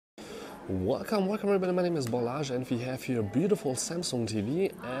Welcome everybody, my name is Balazs and we have here a beautiful Samsung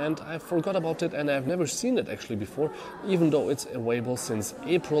TV, and I forgot about it and I've never seen it actually before, even though it's available since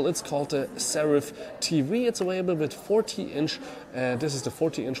April. It's called the Serif TV. It's available with 40-inch, this is the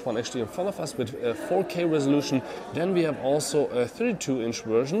 40-inch one actually in front of us with 4K resolution. Then we have also a 32-inch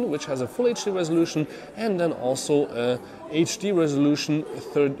version which has a full HD resolution, and then also a HD resolution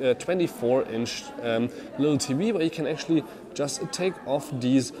 24-inch little TV where you can actually just take off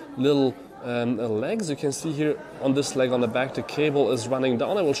these little legs. You can see here on this leg on the back the cable is running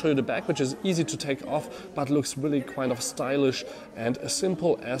down. I will show you the back, which is easy to take off but looks really kind of stylish and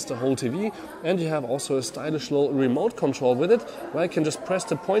simple as the whole TV. And you have also a stylish little remote control with it where I can just press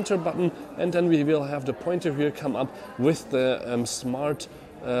the pointer button and then we will have the pointer here come up with the smart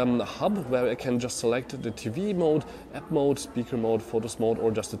hub where I can just select the TV mode, app mode, speaker mode, photos mode, or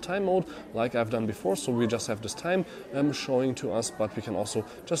just the time mode like I've done before. So we just have this time showing to us, but we can also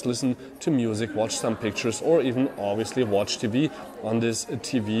just listen to music, watch some pictures, or even obviously watch TV on this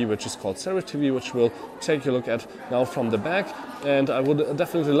TV which is called Serif TV, which we'll take a look at now from the back. And I would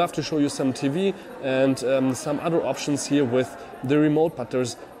definitely love to show you some TV and some other options here with the remote, but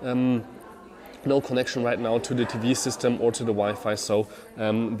there's no connection right now to the TV system or to the Wi-Fi, so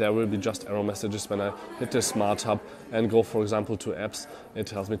there will be just error messages when I hit the smart hub and go, for example, to apps. It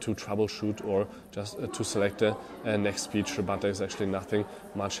tells me to troubleshoot or just to select the next feature, but there's actually nothing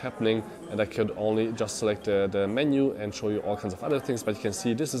much happening, and I could only just select the menu and show you all kinds of other things. But you can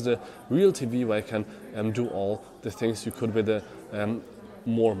see this is the real TV where I can do all the things you could with the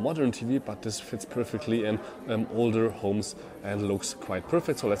more modern TV, but this fits perfectly in older homes and looks quite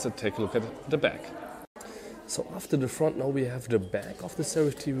perfect. So let's take a look at the back. So after the front, now we have the back of the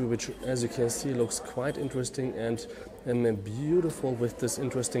Serif TV, which, as you can see, looks quite interesting and beautiful, with this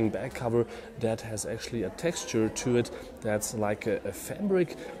interesting back cover that has actually a texture to it that's like a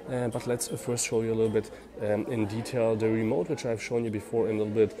fabric. But let's first show you a little bit in detail the remote, which I've shown you before in a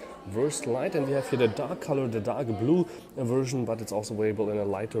little bit worse light. And we have here the dark color, the dark blue version, but it's also available in a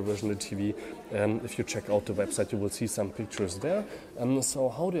lighter version of the TV. If you check out the website, you will see some pictures there. So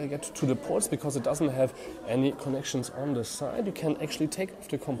how do I get to the ports? Because it doesn't have any connections on the side, you can actually take off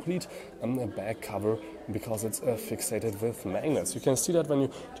the complete back cover because it's fixated with magnets. You can see that when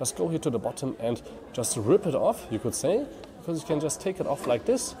you just go here to the bottom and just rip it off, you could say, because you can just take it off like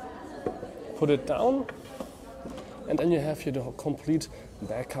this, put it down, and then you have here the complete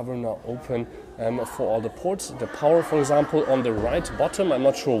back cover now open for all the ports. The power, for example, on the right bottom, I'm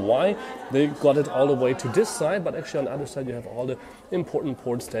not sure why they got it all the way to this side, but actually on the other side you have all the important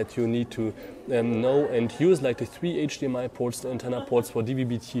ports that you need to know and use, like the 3 HDMI ports, the antenna ports for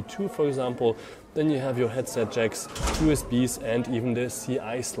DVB-T2, for example. Then you have your headset jacks, USBs, and even the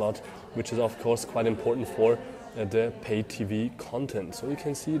CI slot, which is of course quite important for the pay TV content. So you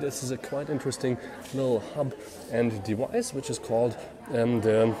can see this is a quite interesting little hub and device, which is called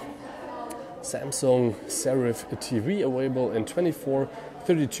the Samsung Serif TV, available in 24,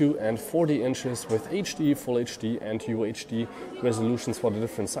 32 and 40 inches with HD, Full HD and UHD resolutions for the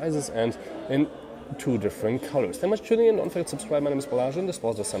different sizes and in 2 different colors. Thank you much for tuning in. Don't forget to subscribe. My name is Balazs and this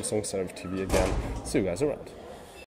was the Samsung Serif TV again. See you guys around.